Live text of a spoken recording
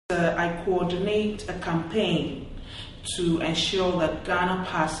I coordinate a campaign to ensure that Ghana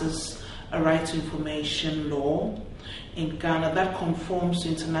passes a right to information law in Ghana that conforms to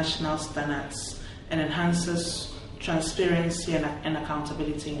international standards and enhances transparency and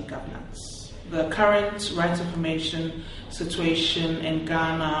accountability in governance. The current right to information situation in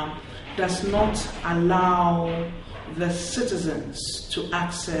Ghana does not allow the citizens to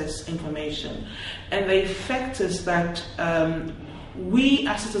access information, and the effect is that we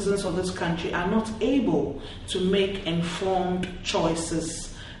as citizens of this country are not able to make informed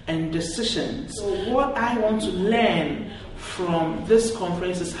choices and decisions. So what I want to learn from this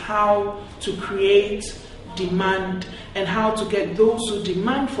conference is how to create demand and how to get those who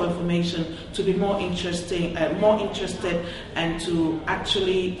demand for information to be more interested and to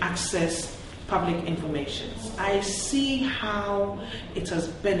actually access public information. I see how it has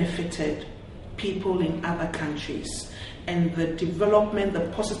benefited people in other countries and the development, the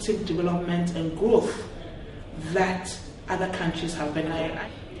positive development and growth that other countries have benefited.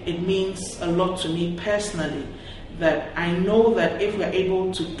 It means a lot to me personally that I know that if we are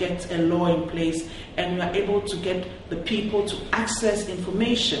able to get a law in place and we are able to get the people to access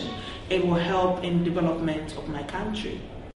information, it will help in development of my country.